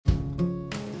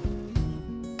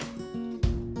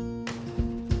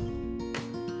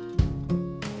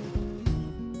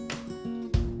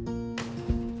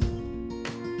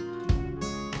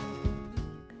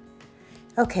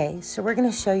Okay, so we're going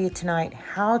to show you tonight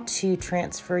how to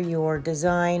transfer your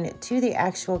design to the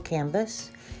actual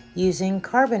canvas using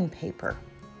carbon paper.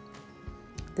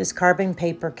 This carbon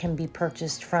paper can be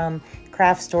purchased from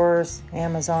craft stores,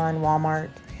 Amazon,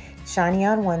 Walmart. Shiny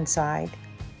on one side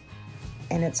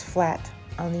and it's flat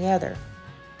on the other.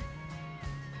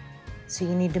 So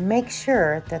you need to make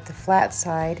sure that the flat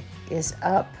side is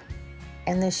up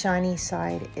and the shiny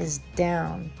side is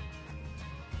down,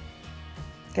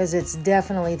 because it's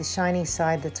definitely the shiny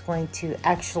side that's going to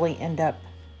actually end up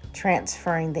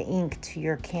transferring the ink to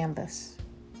your canvas.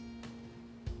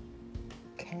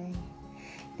 Okay,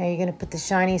 now you're going to put the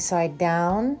shiny side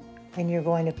down and you're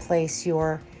going to place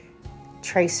your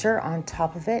tracer on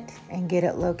top of it and get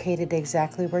it located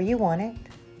exactly where you want it.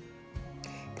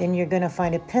 Then you're going to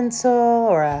find a pencil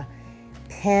or a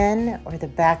pen or the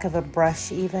back of a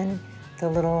brush even. The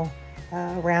little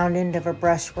round end of a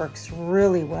brush works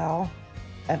really well,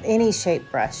 of any shape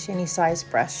brush, any size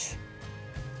brush.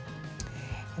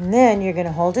 And then you're going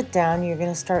to hold it down, you're going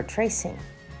to start tracing.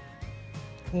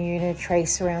 And you're going to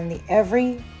trace around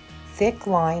every thick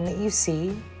line that you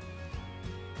see.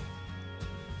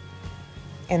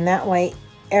 And that way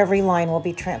every line will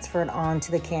be transferred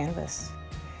onto the canvas.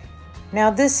 Now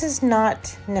this is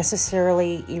not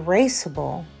necessarily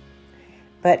erasable,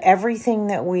 but everything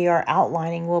that we are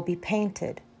outlining will be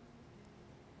painted.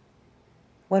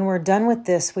 When we're done with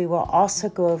this, we will also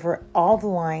go over all the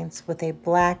lines with a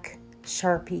black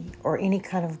Sharpie or any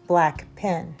kind of black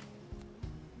pen.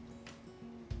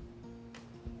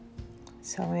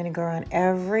 So I'm going to go around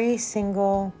every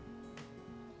single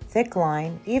thick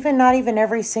line, not even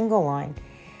every single line.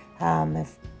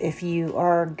 If you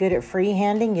are good at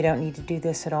freehanding, you don't need to do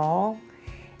this at all.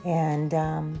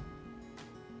 And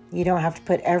you don't have to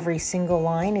put every single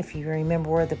line if you remember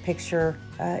where the picture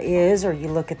is, or you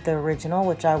look at the original,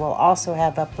 which I will also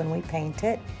have up when we paint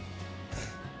it.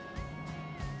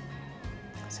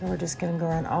 So we're just going to go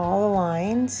around all the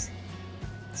lines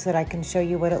so that I can show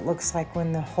you what it looks like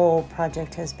when the whole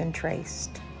project has been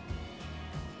traced.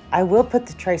 I will put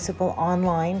the traceable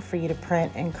online for you to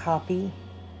print and copy.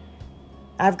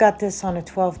 I've got this on a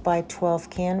 12 by 12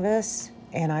 canvas,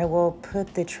 and I will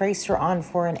put the tracer on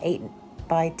for an 8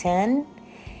 by 10,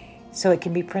 so it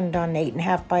can be printed on an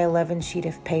 8.5 by 11 sheet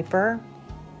of paper.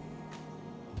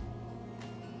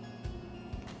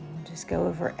 I'll just go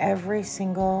over every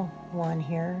single one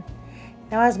here.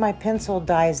 Now as my pencil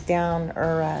dies down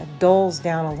or dulls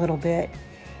down a little bit,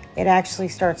 it actually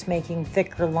starts making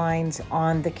thicker lines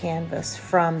on the canvas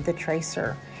from the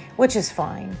tracer, which is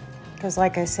fine, because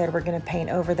like I said, we're going to paint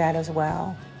over that as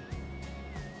well.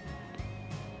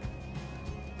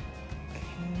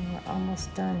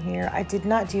 Almost done here. I did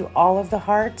not do all of the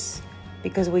hearts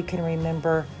because we can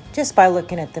remember just by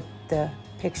looking at the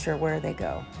picture where they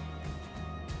go.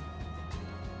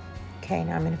 Okay,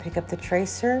 now I'm going to pick up the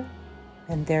tracer,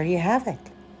 and there you have it.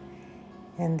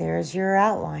 And there's your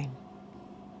outline.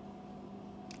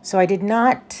 So I did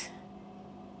not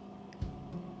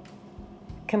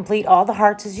complete all the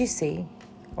hearts as you see,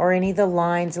 or any of the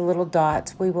lines, the little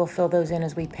dots. We will fill those in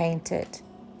as we paint it,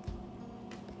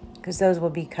 because those will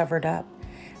be covered up.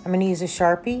 I'm going to use a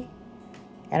Sharpie,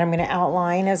 and I'm going to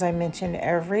outline, as I mentioned,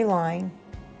 every line,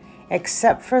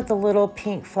 except for the little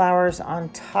pink flowers on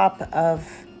top of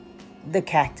the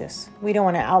cactus. We don't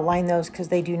want to outline those because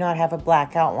they do not have a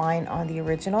black outline on the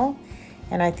original,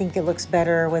 and I think it looks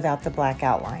better without the black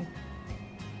outline.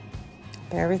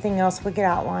 But everything else will get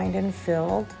outlined and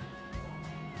filled.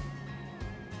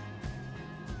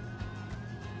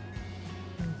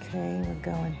 Okay, we're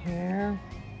going here.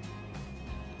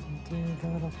 Do the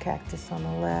little cactus on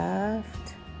the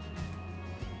left.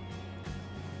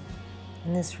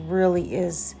 And this really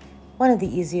is one of the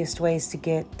easiest ways to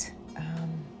get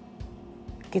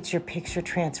your picture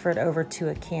transferred over to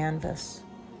a canvas.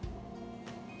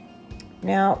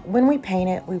 Now, when we paint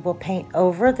it, we will paint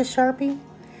over the Sharpie,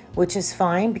 which is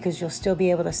fine because you'll still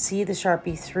be able to see the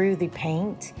Sharpie through the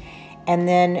paint. And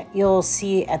then you'll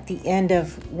see at the end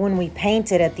of, when we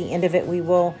paint it, at the end of it, we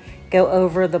will go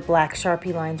over the black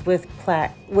Sharpie lines with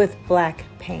black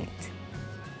paint.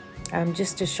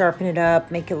 Just to sharpen it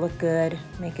up, make it look good,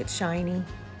 make it shiny.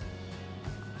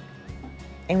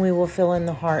 And we will fill in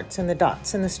the hearts and the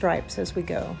dots and the stripes as we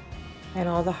go, and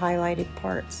all the highlighted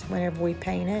parts whenever we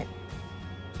paint it.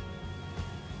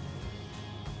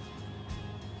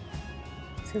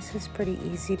 So this is pretty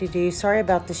easy to do. Sorry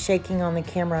about the shaking on the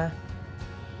camera.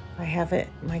 I have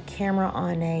my camera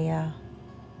on a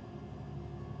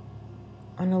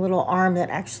little arm that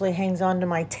actually hangs onto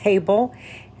my table,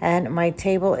 and my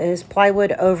table is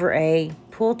plywood over a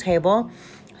pool table.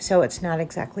 So it's not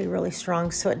exactly really strong,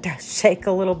 so it does shake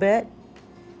a little bit.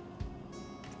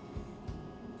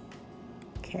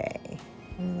 Okay,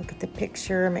 let me look at the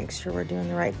picture, make sure we're doing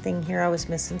the right thing here. I was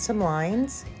missing some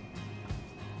lines.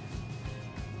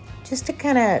 Just to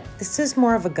kind of, this is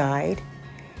more of a guide.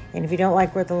 And if you don't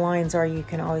like where the lines are, you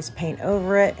can always paint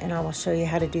over it, and I will show you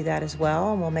how to do that as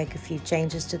well. And we'll make a few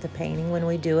changes to the painting when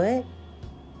we do it.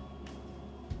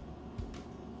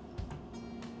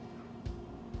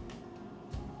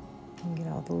 And get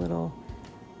all the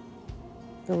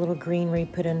little greenery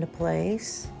put into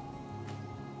place.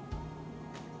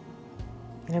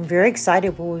 And I'm very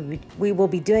excited. We will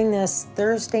be doing this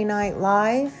Thursday night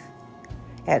live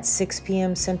at 6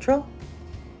 p.m. Central.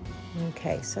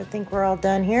 Okay, so I think we're all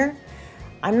done here.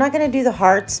 I'm not going to do the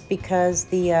hearts because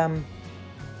we'll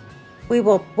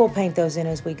paint those in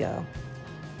as we go,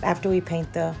 after we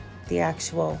paint the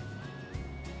actual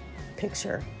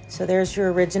picture. So there's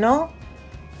your original,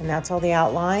 and that's all the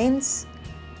outlines.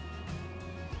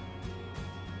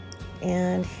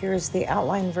 And here's the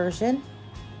outline version.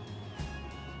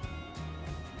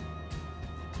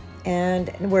 And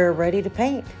we're ready to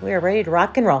paint. We are ready to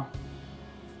rock and roll.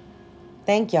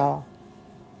 Thank y'all.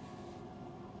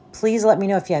 Please let me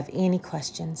know if you have any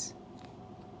questions.